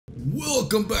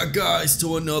Welcome back, guys,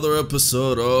 to another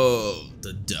episode of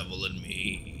The Devil in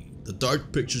Me, the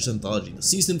Dark Pictures Anthology, the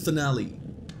season finale,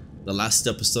 the last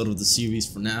episode of the series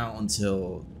for now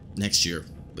until next year,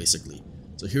 basically.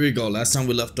 So here we go. Last time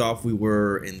we left off, we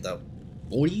were in the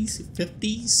 40s,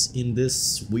 50s in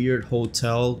this weird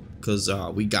hotel because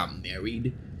we got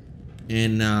married,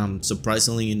 and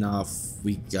surprisingly enough,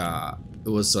 it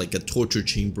was like a torture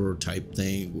chamber type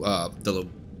thing.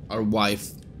 Our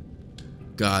wife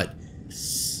got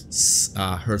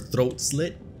her throat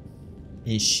slit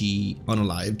and she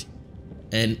unalived,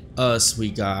 and we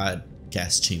got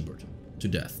gas chambered to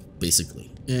death,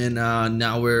 basically. And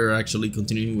now we're actually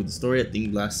continuing with the story. I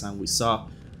think last time we saw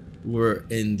we're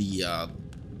in the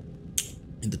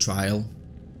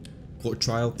court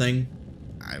trial thing.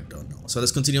 I don't know. So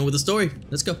let's continue with the story.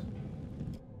 Let's go.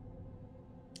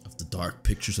 Of the Dark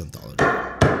Pictures Anthology.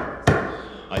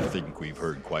 I think we've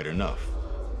heard quite enough.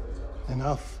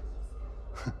 Enough?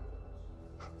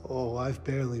 Oh, I've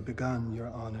barely begun, Your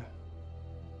Honor.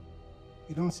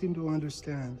 You don't seem to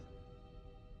understand.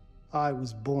 I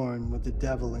was born with the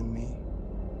devil in me.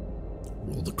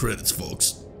 Roll the credits,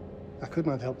 folks. I could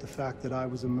not help the fact that I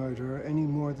was a murderer any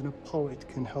more than a poet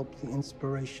can help the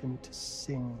inspiration to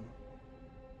sing.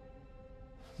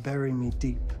 Bury me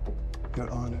deep, Your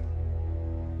Honor.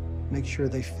 Make sure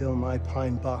they fill my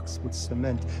pine box with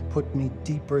cement. Put me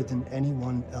deeper than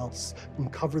anyone else.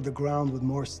 And cover the ground with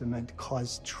more cement,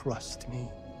 cause trust me.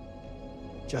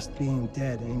 Just being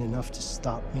dead ain't enough to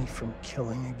stop me from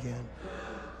killing again.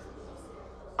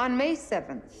 On May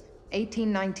 7th,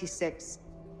 1896,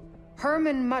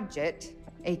 Herman Mudgett,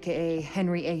 aka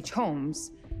Henry H.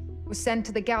 Holmes, was sent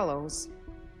to the gallows.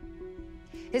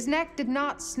 His neck did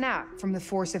not snap from the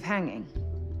force of hanging.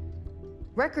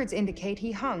 Records indicate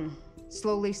he hung,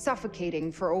 slowly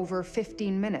suffocating for over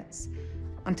 15 minutes,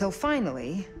 until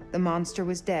finally, the monster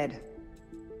was dead.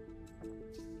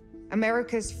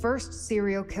 America's first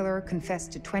serial killer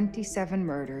confessed to 27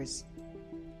 murders.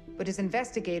 But as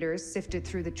investigators sifted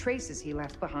through the traces he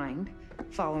left behind,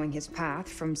 following his path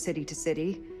from city to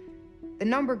city, the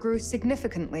number grew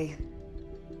significantly.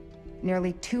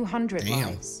 Nearly 200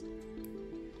 lives.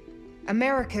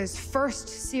 America's first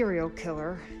serial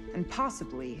killer, and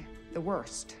possibly the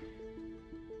worst.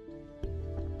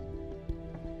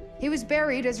 He was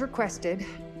buried as requested,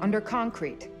 under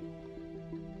concrete.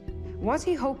 Was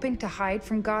he hoping to hide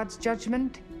from God's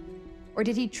judgment? Or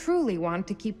did he truly want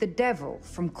to keep the devil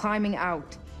from climbing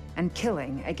out and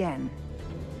killing again?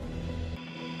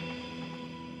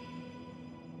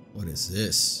 What is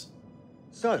this?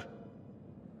 So,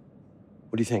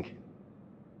 what do you think?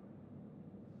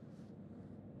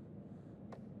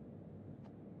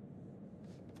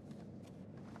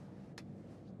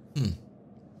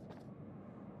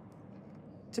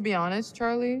 To be honest,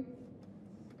 Charlie,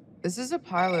 this is a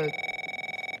pilot.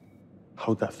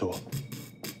 Hold that thought.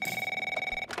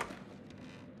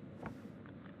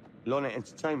 Lonnet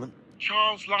Entertainment.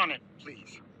 Charles Lonnet,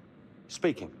 please.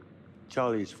 Speaking.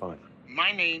 Charlie is fine.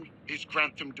 My name is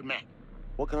Grantham Dumet.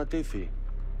 What can I do for you,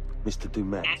 Mr.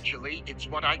 Dumet? Actually, it's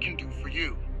what I can do for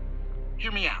you.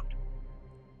 Hear me out.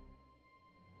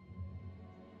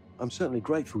 I'm certainly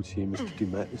grateful to you, Mr.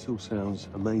 Dumet. This all sounds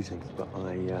amazing, but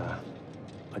I'm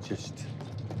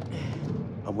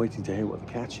waiting to hear what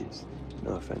the catch is.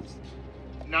 No offense.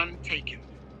 None taken.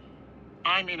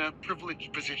 I'm in a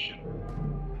privileged position.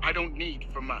 I don't need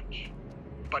for much,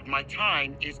 but my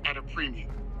time is at a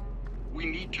premium. We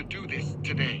need to do this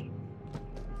today.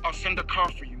 I'll send a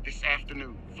car for you this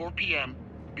afternoon, 4 p.m.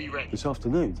 Be ready. This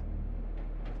afternoon?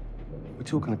 We're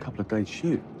talking a couple of days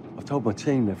shoot. I've told my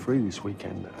team they're free this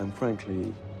weekend, and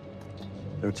frankly,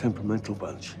 they're a temperamental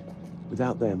bunch.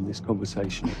 Without them, this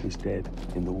conversation is dead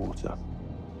in the water.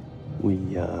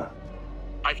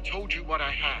 I've told you what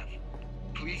I have.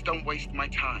 Please don't waste my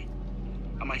time.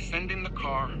 Am I sending the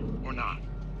car or not?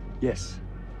 Yes.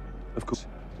 Of course.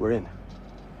 We're in.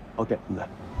 I'll get them there.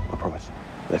 I promise.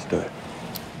 Let's do it.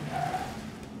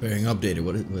 Bearing updated.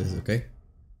 What is okay?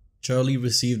 Charlie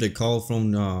received a call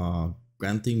from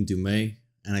Grantham Dumet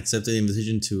and accepted the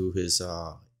invitation to his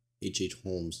H.H.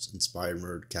 Holmes inspired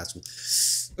murder castle.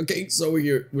 Okay, so we're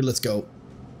here. Let's go.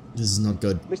 This is not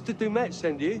good. Mr. Dumet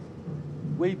send you.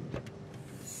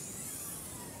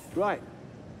 Right.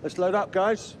 Let's load up,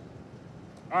 guys.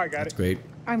 All right, got That's great.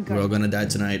 I'm good. We're all gonna die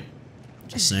tonight.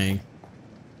 Just saying.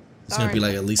 It's gonna be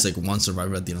like at least like one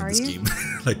survivor at the end of this game,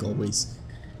 like always.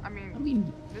 I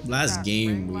mean, Last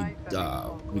game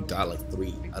we got like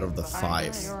 3 out of the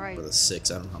 5 or the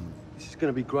 6. I don't know how many. This is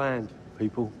gonna be grand,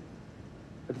 people.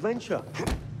 Adventure.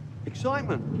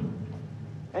 Excitement.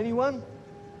 Anyone?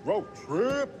 Road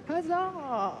trip.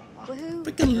 Huzzah! Woohoo!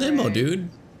 Freaking limo, dude.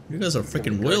 You guys are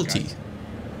freaking royalty.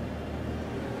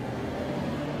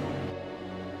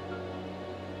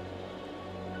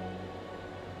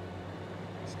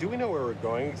 Do we know where we're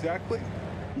going exactly?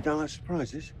 You don't like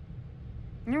surprises?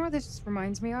 You know what this just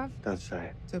reminds me of? Don't say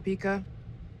it. Topeka?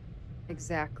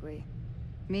 Exactly.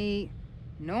 Me,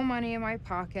 no money in my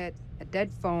pocket, a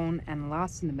dead phone, and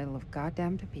lost in the middle of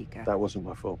goddamn Topeka. That wasn't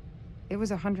my fault. It was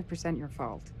 100% your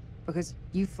fault. Because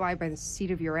you fly by the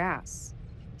seat of your ass.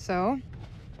 So,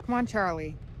 come on,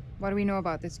 Charlie. What do we know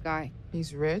about this guy?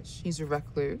 He's rich, he's a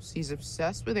recluse, he's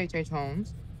obsessed with H.H.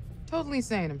 Holmes. Totally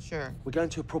sane, I'm sure. We're going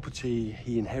to a property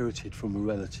he inherited from a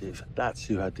relative. That's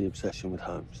who had the obsession with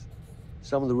Holmes.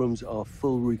 Some of the rooms are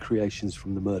full recreations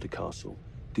from the murder castle.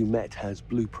 Dumet has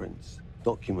blueprints,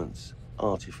 documents,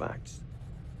 artifacts.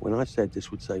 When I said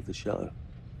this would save the show,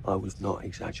 I was not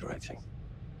exaggerating.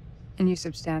 And you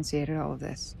substantiated all of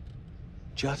this.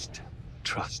 Just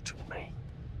trust me.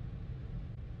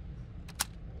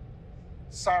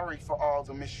 Sorry for all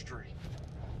the mystery.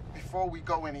 Before we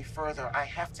go any further, I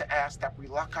have to ask that we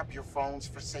lock up your phones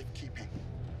for safekeeping.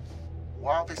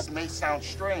 While this may sound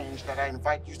strange that I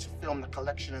invite you to film the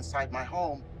collection inside my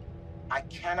home, I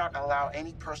cannot allow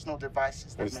any personal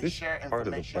devices that may share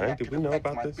information that could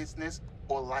affect my business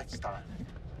or lifestyle.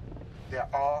 There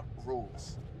are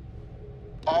rules.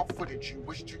 All footage you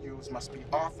wish to use must be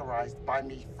authorized by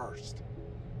me first.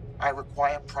 I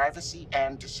require privacy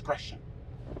and discretion.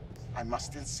 I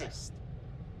must insist.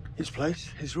 His place,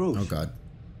 his rules. Oh, God.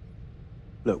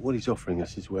 Look, what he's offering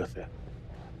us is worth it.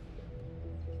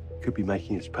 Could be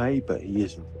making us pay, but he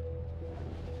isn't.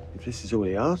 If this is all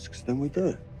he asks, then we do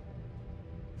it.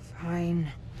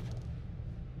 Fine.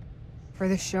 For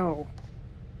the show.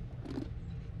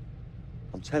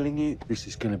 I'm telling you, this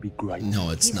is going to be great.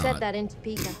 No, it's not. You said that in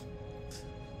Topeka.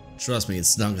 Trust me,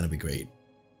 it's not gonna be great.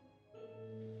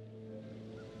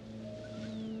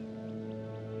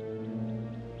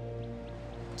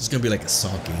 It's gonna be like a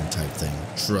Saw game type thing.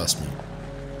 Trust me.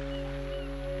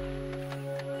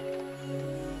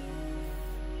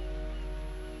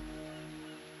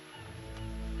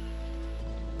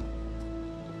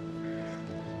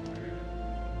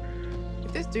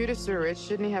 If this dude is so rich,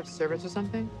 shouldn't he have service or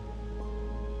something?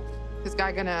 This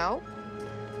guy gonna help?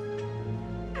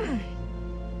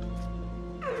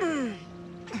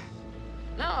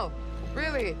 No,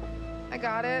 really. I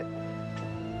got it.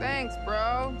 Thanks,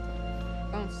 bro.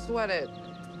 Don't sweat it,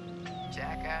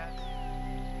 jackass.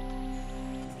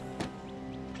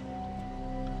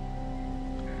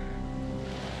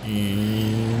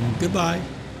 And goodbye.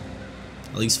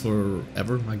 At least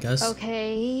forever, I guess.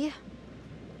 Okay.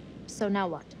 So now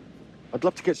what? I'd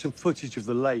love to get some footage of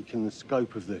the lake and the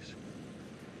scope of this.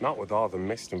 Not with all the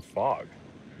mist and fog.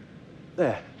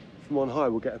 There, from on high,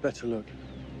 we'll get a better look.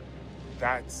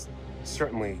 That's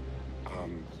certainly,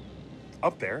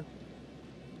 up there.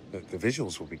 The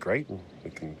visuals will be great. We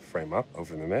can frame up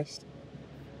over the mist.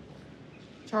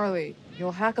 Charlie,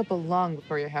 you'll hack up a lung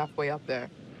before you're halfway up there.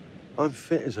 I'm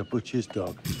fit as a butcher's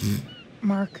dog.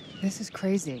 Mark, this is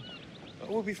crazy.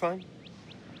 We'll be fine.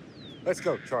 Let's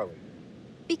go, Charlie.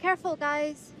 Be careful,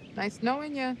 guys. Nice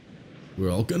knowing you. We're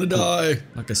all gonna die,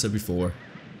 like I said before.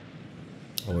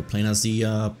 Oh, we're playing as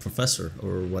the professor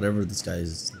or whatever this guy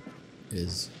is.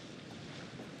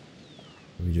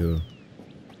 What do we do?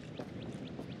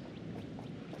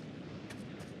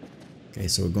 Okay,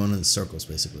 so we're going in circles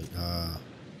basically.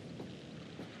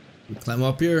 We climb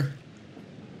up here.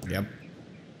 Yep.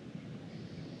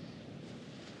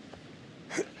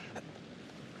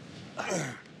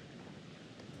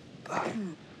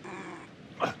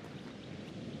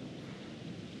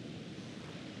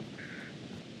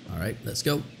 Alright, let's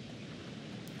go.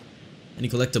 Any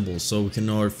collectibles so we can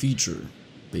know our future,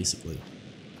 basically.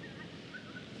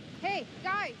 Hey,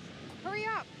 guys, hurry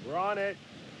up! We're on it.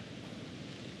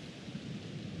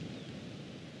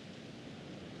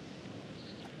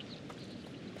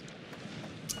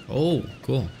 Oh,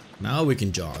 cool. Now we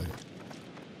can jog.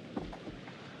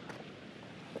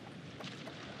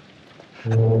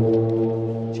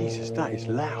 Jesus, that is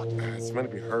loud. It's meant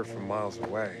to be heard from miles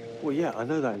away. Well, yeah, I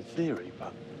know that in theory,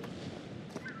 but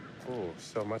Oh,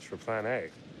 so much for plan A.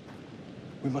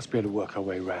 we must be able to work our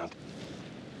way around.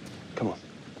 Come on.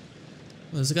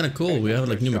 Well, this is kind of cool. We have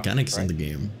like new Good job, mechanics in right? the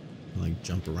game. Like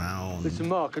jump around. Listen,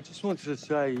 Mark, I just wanted to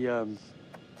say,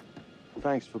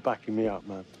 thanks for backing me up,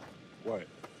 man. What?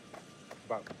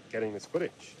 About getting this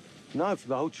footage? No, for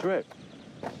the whole trip.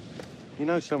 You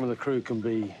know some of the crew can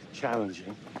be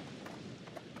challenging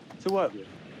to work with.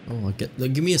 Oh, I get.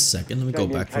 Like, give me a second. Let me go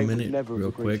Jamie and back for a Kate would minute, never have real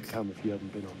agreed quick. to come if you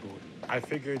hadn't been on board. I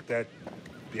figured that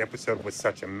the episode was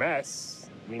such a mess,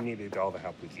 we needed all the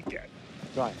help we could get.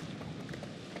 Right.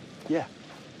 Yeah.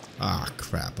 Ah,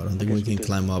 crap. I don't think we can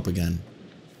climb up again.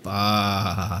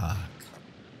 Fuck.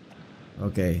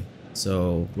 Okay,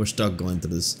 so we're stuck going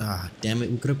through this. Ah, damn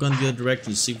it. We could have gone the other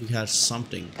direction to see if we had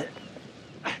something.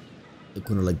 It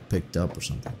could have, like, picked up or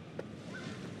something.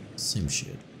 Same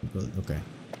shit. Okay.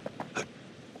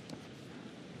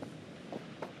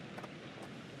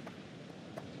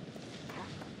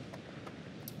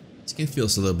 This game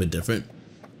feels a little bit different.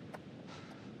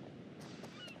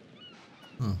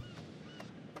 Huh.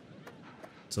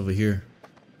 It's over here.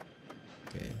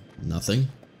 Okay, nothing.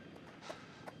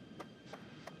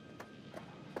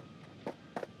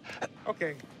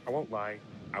 Okay, I won't lie.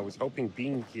 I was hoping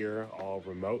being here, all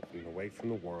remote and away from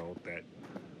the world, that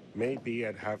maybe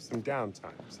I'd have some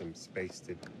downtime, some space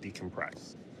to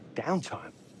decompress.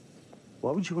 Downtime?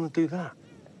 Why would you want to do that?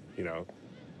 You know,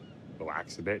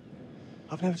 relax a bit.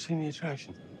 I've never seen the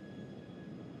attraction.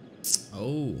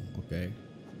 Oh, okay.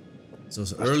 So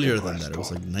it's earlier than that. It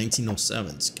was like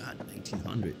 1907s. God,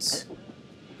 1900s.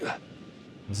 It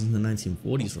was in the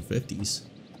 1940s or 50s.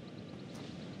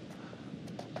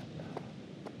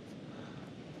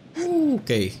 Ooh,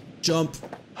 okay, jump,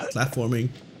 platforming.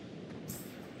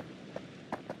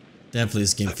 Definitely,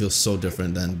 this game feels so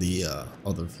different than the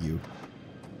other view.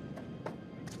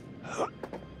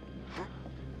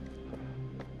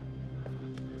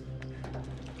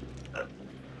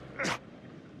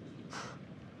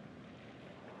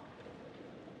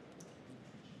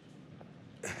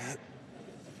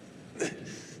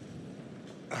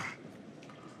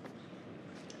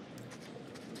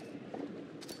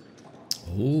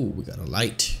 Oh, we got a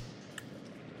light.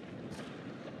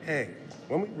 Hey,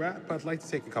 when we wrap, I'd like to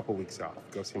take a couple weeks off.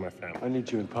 Go see my family. I need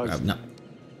you in post. No.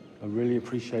 I really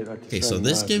appreciate that. Okay, so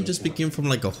this game just became from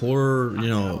like a horror, you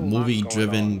know,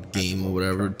 movie-driven game or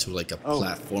whatever to like a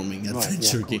platforming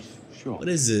adventure game. Sure. What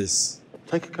is this?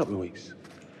 Take a couple of weeks.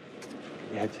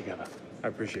 We head together. I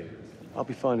appreciate it. I'll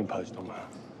be fine in post on that.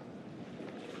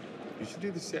 You should do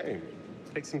the same.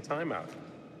 Take some time out.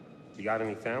 You got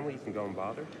any family you can go and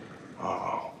bother?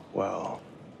 Oh, well.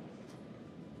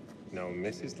 No,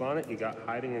 Mrs. Lonnet, you got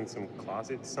hiding in some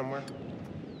closet somewhere?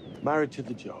 Married to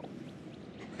the job.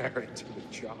 Married to the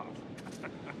job.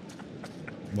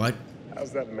 What?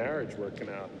 How's that marriage working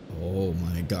out? Oh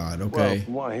my god, okay. Well,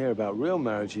 from what I hear about real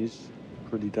marriages,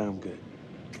 pretty damn good.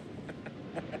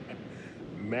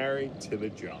 Married to the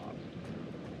job.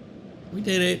 We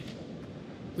did it.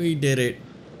 We did it.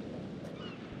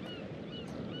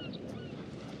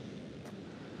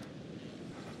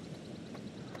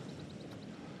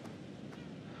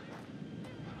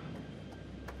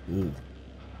 Ooh.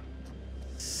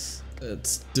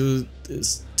 Let's do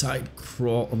this tight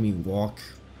crawl. Walk.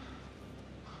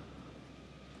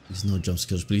 Please no jump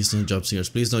scares. Please no jump scares.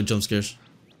 Please no jump scares.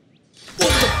 What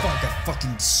the fuck? I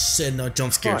fucking said no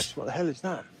jump scares. Christ, what the hell is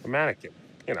that? A mannequin.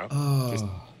 You know. Just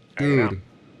dude.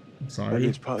 I'm sorry. Maybe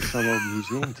it's part of some old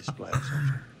museum display or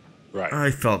something. Right.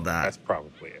 I felt that. That's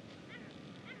probably it.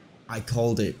 I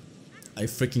called it. I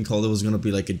freaking called it was gonna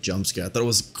be like a jump scare. I thought it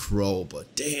was a crow,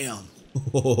 but damn.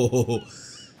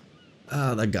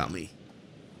 Ah, that got me.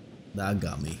 That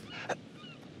got me.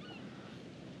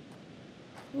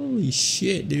 Holy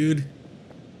shit, dude.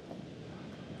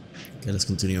 Okay, let's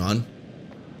continue on.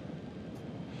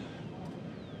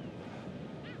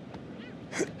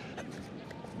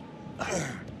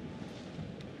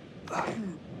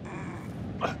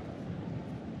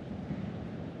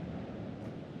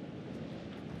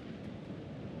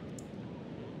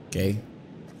 Okay.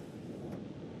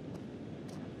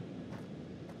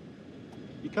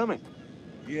 You coming?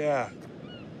 Yeah.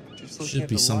 Just looking Should at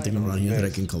be the something light on around the here that I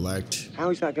mist. can collect. How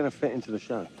is that going to fit into the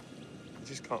show? It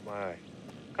just caught my eye.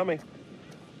 Coming.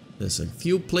 There's a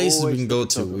few places we can go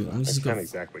to. I Let's just go can't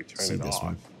exactly turn see it this off.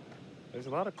 one. There's a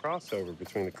lot of crossover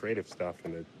between the creative stuff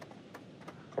and the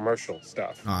commercial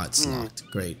stuff. Ah, it's locked.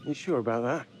 Great. You sure about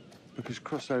that? Because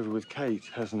crossover with Kate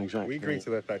hasn't exactly... We agreed to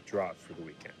let that drop for the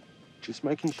weekend. Just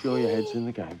making sure your head's in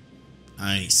the game.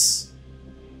 Nice.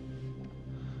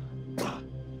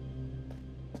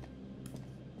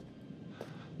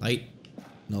 Light?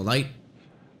 No light?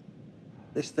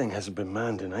 This thing hasn't been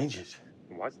manned in ages.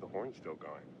 And why's the horn still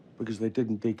going? Because they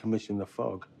didn't decommission the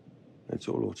fog. It's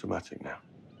all automatic now.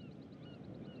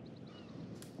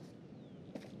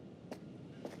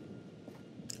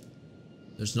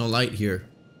 There's no light here.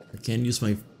 I can't use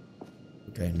my...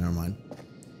 Okay, never mind.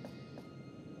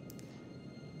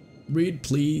 Read,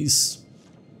 please.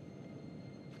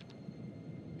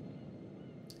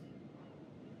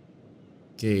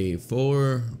 Okay,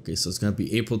 so it's gonna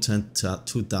be April 10th,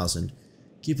 2000.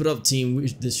 Keep it up, team.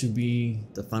 This should be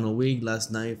the final week.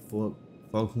 Last night for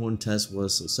Foghorn test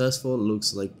was successful.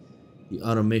 Looks like the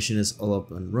automation is all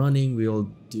up and running. We'll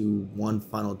do one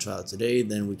final trial today,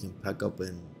 then we can pack up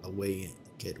and away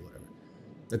the kid, whatever.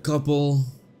 The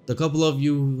couple of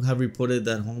you have reported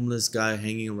that homeless guy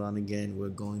hanging around again. We're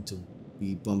going to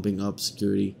be bumping up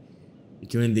security,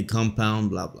 securing the compound,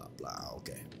 blah blah blah.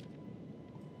 Okay.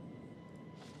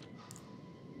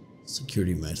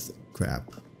 Security method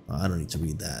crap. Oh, I don't need to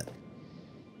read that.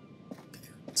 Okay,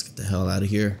 let's get the hell out of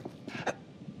here.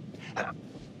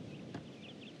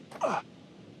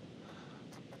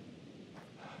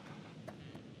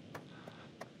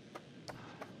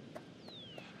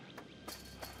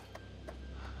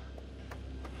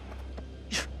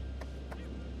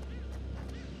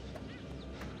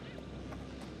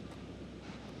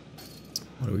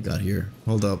 What do we got here?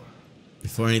 Hold up.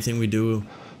 Before anything we do,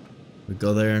 we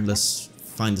go there and let's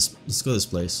find this. Let's go to this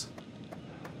place.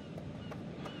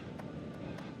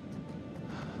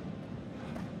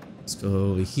 Let's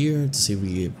go over here to see if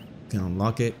we can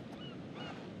unlock it.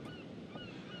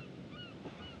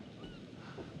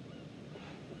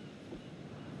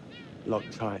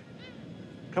 Locked tight.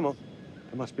 Come on.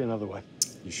 There must be another way.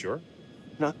 You sure?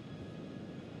 No.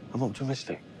 I'm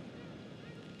optimistic.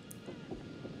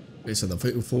 Okay, so the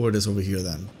way forward is over here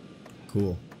then.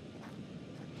 Cool.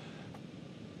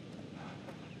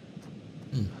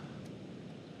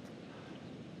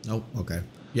 Oh, okay.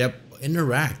 Yep,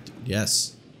 interact.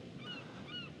 Yes.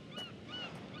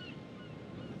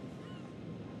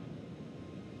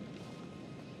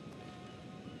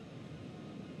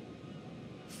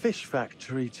 Fish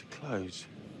factory to close.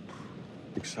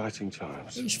 Exciting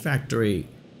times. Fish factory.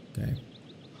 Okay.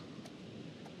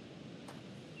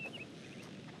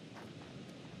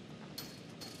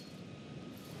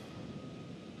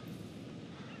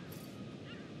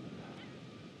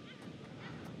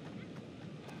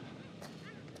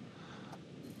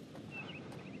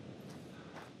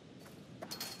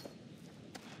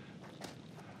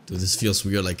 Dude, this feels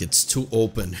weird, like it's too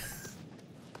open.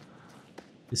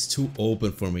 It's too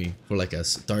open for me for like a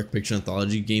dark picture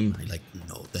anthology game. I like,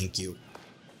 no, thank you.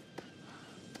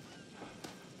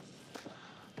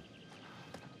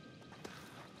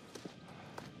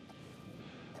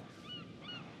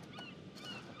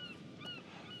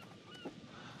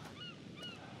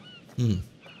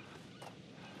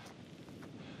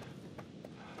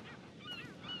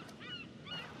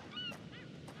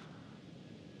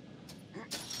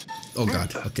 Oh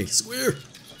god, okay, square.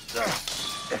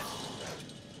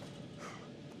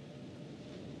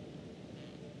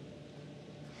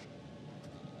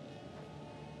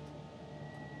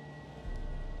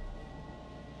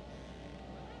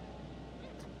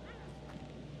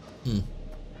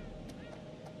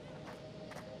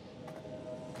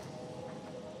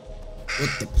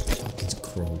 What the fuck is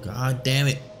crow? God damn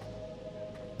it.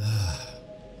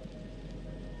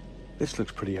 This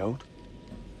looks pretty old.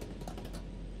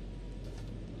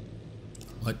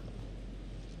 What?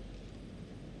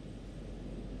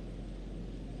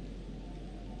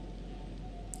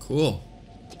 Cool.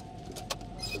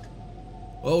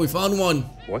 Oh, we found one.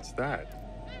 What's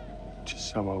that?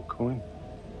 Just some old coin.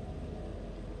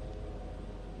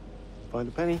 Find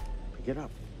a penny, pick it up.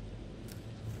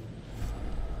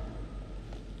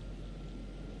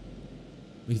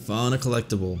 We found a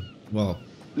collectible. Well,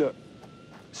 Look,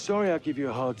 sorry I give you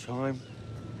a hard time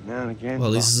now and again. well,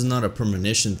 at least this is not a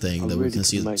premonition thing I that we really can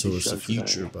see couldn't the make towards this the show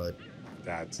today. future, but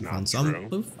That's we not found true.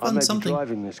 we I found may be something.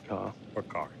 driving this car, What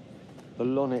car? the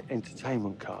Lonnet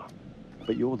Entertainment car,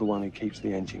 but you're the one who keeps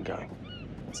the engine going.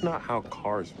 That's not how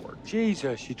cars work.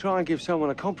 Jesus, you try and give someone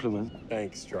a compliment.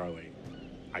 Thanks, Charlie.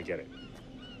 I get it.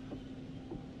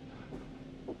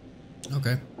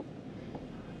 Okay.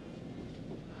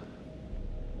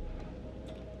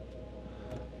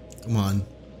 Come on.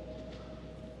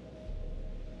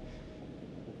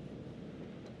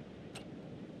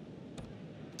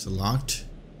 Is it locked?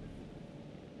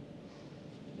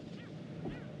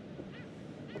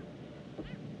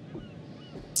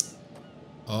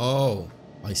 Oh,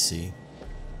 I see.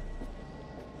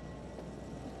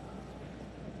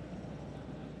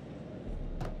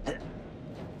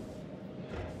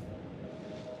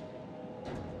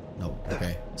 No,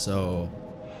 okay. So,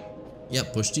 yeah,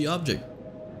 push the object.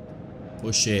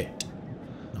 Push it.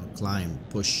 No, climb.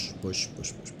 Push, push,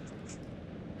 push, push, push, push.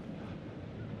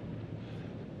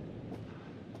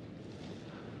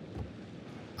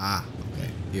 Ah, okay.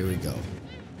 Here we go.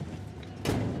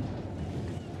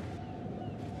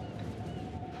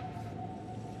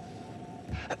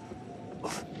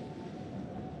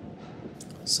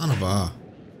 Son of a...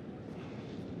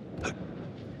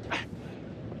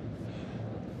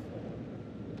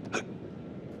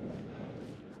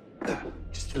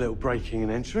 little breaking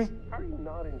and entering. How are you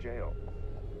not in jail?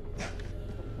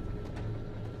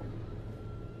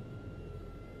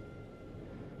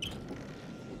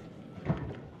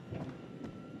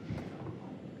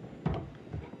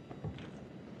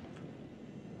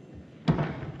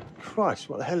 Christ,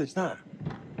 what the hell is that?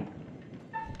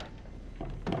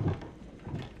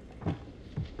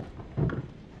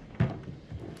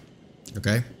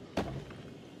 Okay.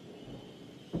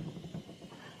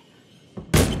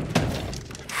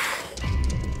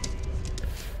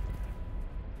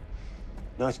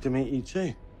 Nice to meet you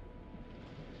too.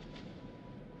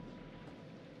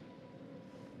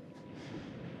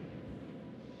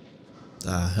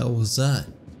 The hell was that?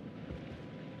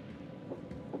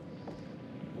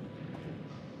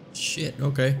 Shit,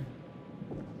 okay.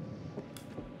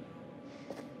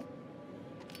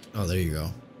 Oh, there you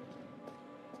go.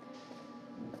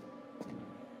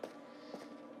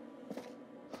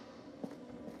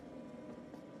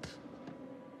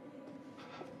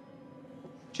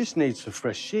 Just need some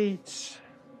fresh sheets,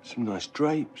 some nice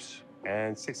drapes.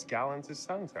 And 6 gallons of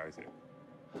sanitizer.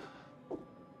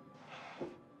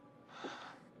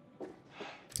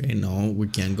 Okay, no, we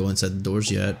can't go inside the doors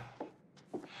yet.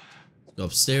 Let's go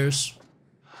upstairs.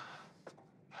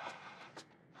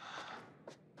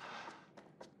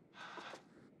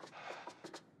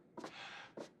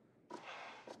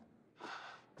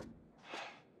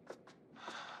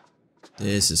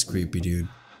 This is creepy, dude.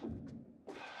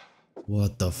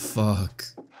 What the fuck?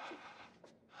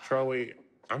 Charlie,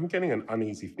 I'm getting an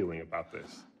uneasy feeling about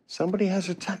this. Somebody has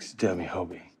a taxidermy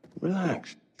hobby.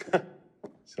 Relax.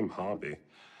 Some hobby.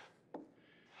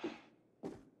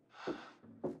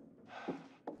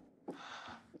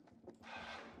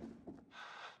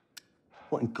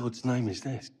 What in God's name is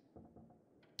this?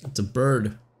 It's a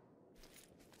bird.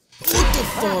 What the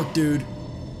fuck, dude?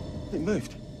 It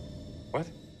moved. What?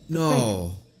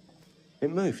 No. It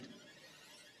moved.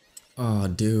 Oh,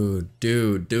 dude,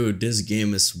 this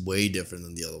game is way different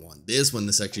than the other one. This one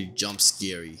is actually jump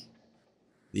scary.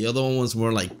 The other one was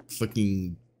more like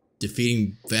fucking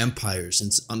defeating vampires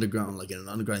in underground, like in an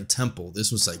underground temple.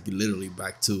 This was like literally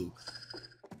back to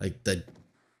like that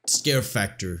scare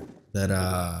factor that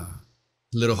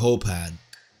Little Hope had.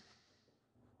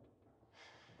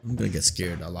 I'm gonna get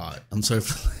scared a lot. I'm sorry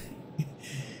for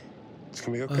It's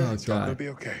gonna be okay. Oh, It's all God. gonna be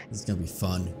okay. This is gonna be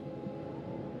fun.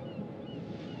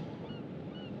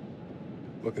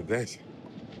 Look at this.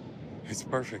 It's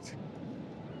perfect.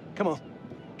 Come on,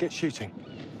 get shooting.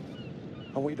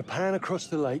 I want you to pan across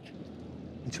the lake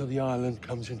until the island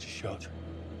comes into shot.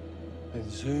 Then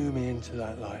zoom into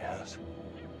that lighthouse.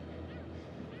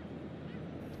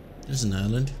 There's an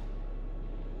island.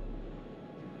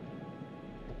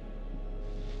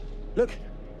 Look,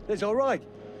 there's our ride.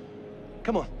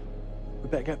 Come on, we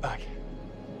better get back.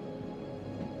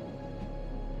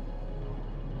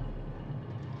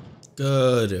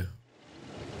 Good.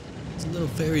 It's a little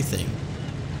fairy thing.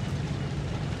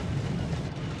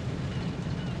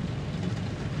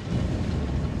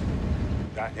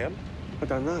 That him? I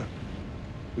don't know.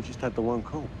 We just had the one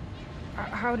call.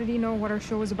 How did he know what our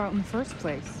show was about in the first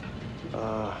place?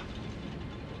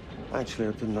 Actually,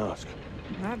 I didn't ask.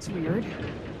 That's weird.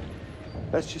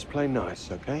 Let's just play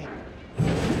nice, okay?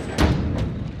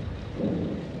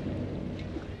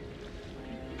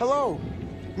 Hello,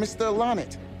 Mr.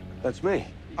 Lonnet. That's me.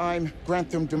 I'm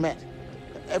Grantham Dumet.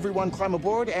 Everyone climb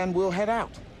aboard and we'll head out.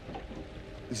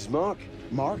 This is Mark,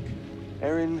 Mark,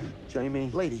 Erin, Jamie,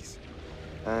 ladies.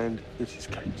 and this is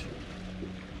Kate.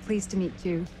 Pleased to meet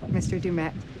you, Mr.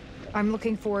 Dumet. I'm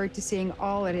looking forward to seeing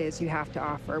all it is you have to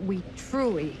offer. We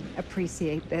truly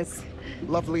appreciate this.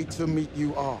 Lovely to meet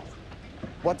you all.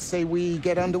 What say we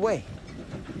get underway?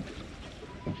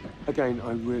 Again,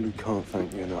 I really can't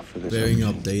thank you enough for this. Very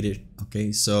updated.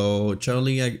 Okay, so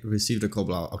Charlie, I received a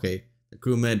call out. Okay, the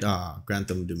crew met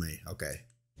Grantham Dumet. Okay,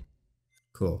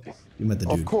 cool. You met the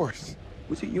dude. Of course.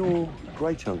 Was it your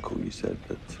great uncle you said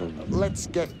that? Let's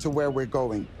get to where we're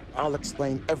going. I'll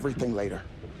explain everything later.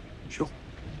 Sure,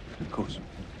 of course.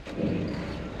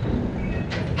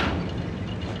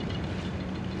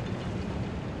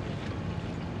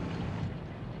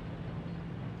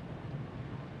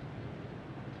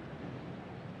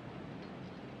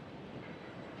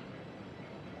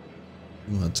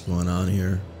 What's going on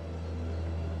here?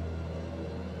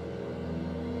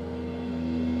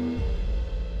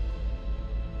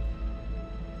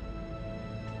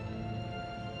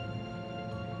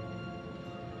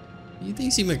 You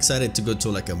think seem excited to go to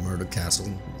like a murder castle?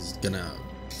 It's gonna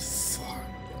fuck.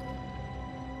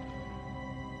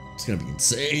 It's gonna be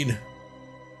insane.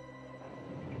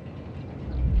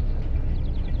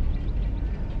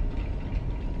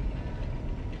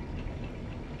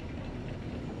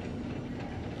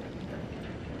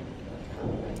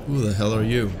 Who the hell are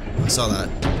you? I saw that.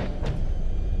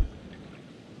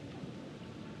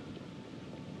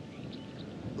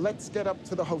 Let's get up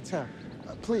to the hotel.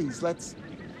 Please, let's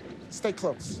stay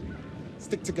close.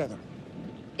 Stick together.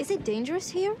 Is it dangerous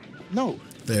here? No.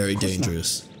 Very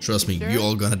dangerous. Trust me, Sure? you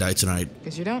all gonna die tonight.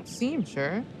 Because you don't seem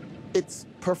sure. It's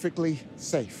perfectly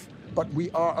safe. But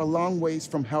we are a long ways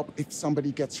from help if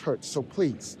somebody gets hurt. So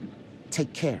please,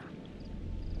 take care.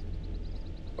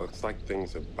 Looks like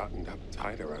things are buttoned up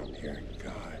tight around here.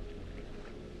 God.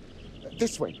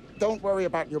 This way. Don't worry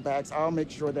about your bags. I'll make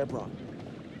sure they're brought.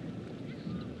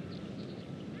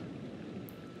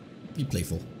 Be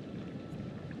playful.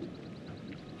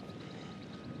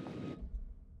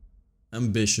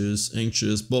 Ambitious,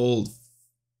 anxious, bold.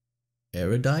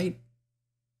 Erudite?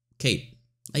 Kate.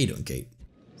 How you doing, Kate?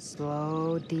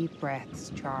 Slow, deep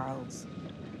breaths, Charles.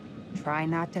 Try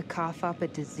not to cough up a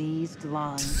diseased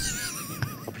lung.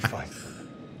 I'll be fine.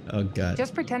 Oh, God.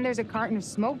 Just pretend there's a carton of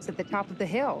smokes at the top of the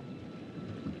hill.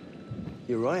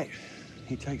 You're right.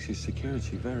 He takes his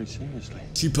security very seriously.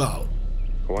 Keep out.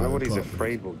 I wonder what he's Probably.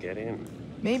 afraid will get in.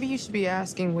 Maybe you should be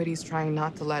asking what he's trying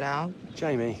not to let out.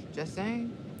 Jamie, Just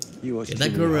saying. you watch Yeah,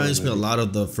 that girl reminds me a lot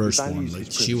of the first Values one. his Like,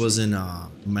 she privacy. was in Man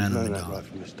Known on the that Dog. right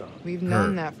from the start. We've Her.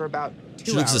 known that for about 2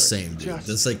 She hours. looks the same, dude. Just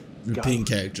There's like repeating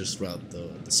go. characters throughout the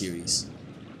series.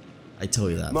 I tell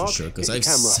you that Mark, for sure, because get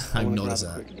your camera. I I've wanna noticed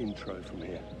grab a that. quick intro from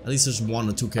here. At least there's one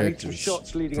or two I need some characters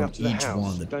shots leading from up to the each house.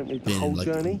 one that Don't need the been whole in like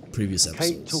journey. previous Kate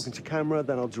episodes. talking to camera,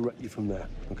 then I'll direct you from there.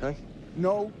 Okay?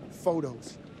 No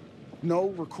photos. No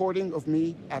recording of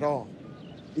me at all.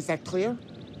 Is that clear?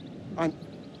 I'm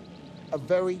a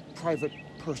very private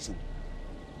person.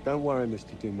 Don't worry,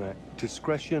 Mr. Dumac.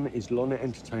 Discretion is Lorna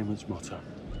Entertainment's motto.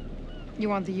 You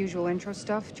want the usual intro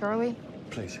stuff, Charlie?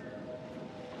 Please.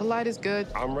 The light is good.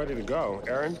 I'm ready to go.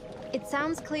 Aaron? It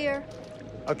sounds clear.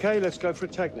 Okay, let's go for a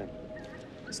take then.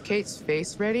 Is Kate's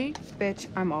face ready? Bitch,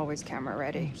 I'm always camera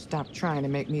ready. Stop trying to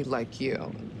make me like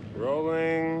you.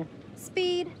 Rolling.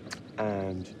 Speed.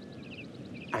 And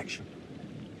action.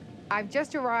 I've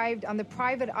just arrived on the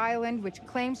private island which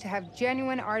claims to have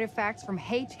genuine artifacts from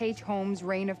H.H. Holmes'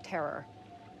 Reign of Terror.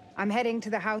 I'm heading to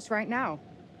the house right now.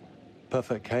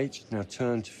 Perfect, Kate. Now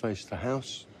turn to face the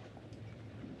house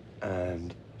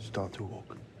and start to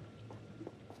walk.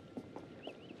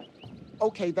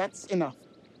 Okay, that's enough.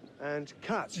 And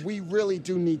cut. We really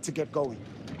do need to get going.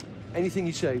 Anything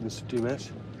you say, Mr.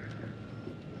 Dumas.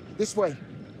 This way.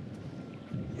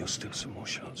 You'll steal some more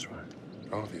shots, right?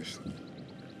 Obviously.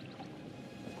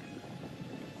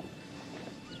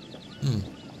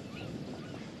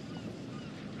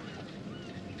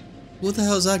 Who the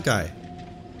hell is that guy?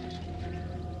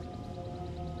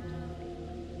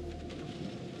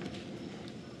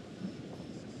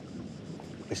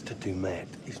 Mr. Dumet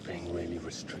is being really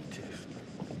restrictive.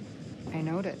 I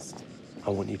noticed. I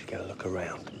want you to get a look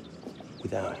around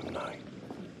without him knowing.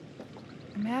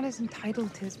 A man is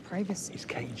entitled to his privacy. He's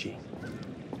cagey.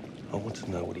 I want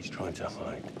to know what he's trying to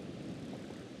hide.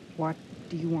 What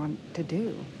do you want to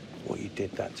do? What you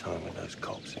did that time with those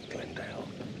cops in Glendale.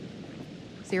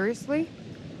 Seriously?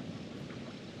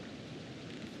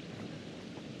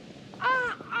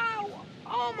 Ah! Ow!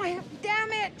 Oh my...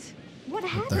 Damn it! What What the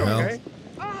happened? hell? Okay.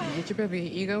 Ah! Hit your baby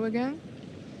ego again?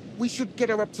 We should get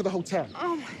her up to the hotel.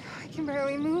 Oh my... I can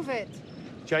barely move it.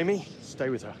 Jamie, stay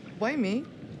with her. Why me?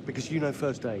 Because you know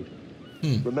first aid.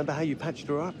 Remember how you patched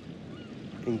her up?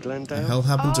 In Glendale? The hell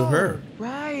happened to her?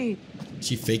 Right.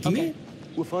 She faking it?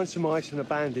 We'll find some ice and a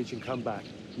bandage and come back.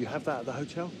 You have that at the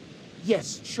hotel?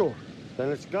 Yes, sure. Then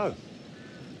let's go.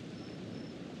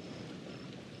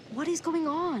 What is going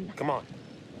on? Come on.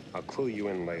 I'll clue you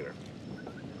in later.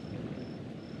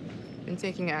 Been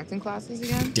taking acting classes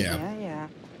again? Damn. Yeah.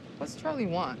 What's Charlie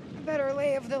want? A better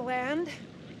lay of the land.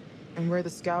 And we're the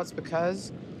scouts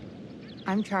because?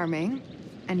 I'm charming,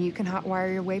 and you can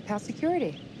hotwire your way past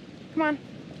security. Come on.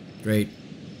 Great.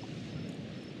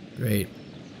 Great.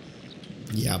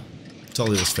 Yeah.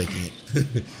 Totally was faking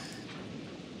it.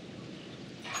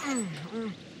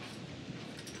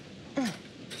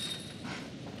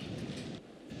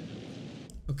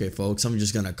 Okay, folks, I'm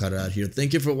just gonna cut it out here.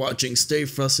 Thank you for watching. Stay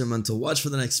frosty mental. Watch for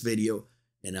the next video,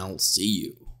 and I'll see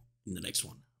you in the next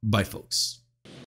one. Bye, folks.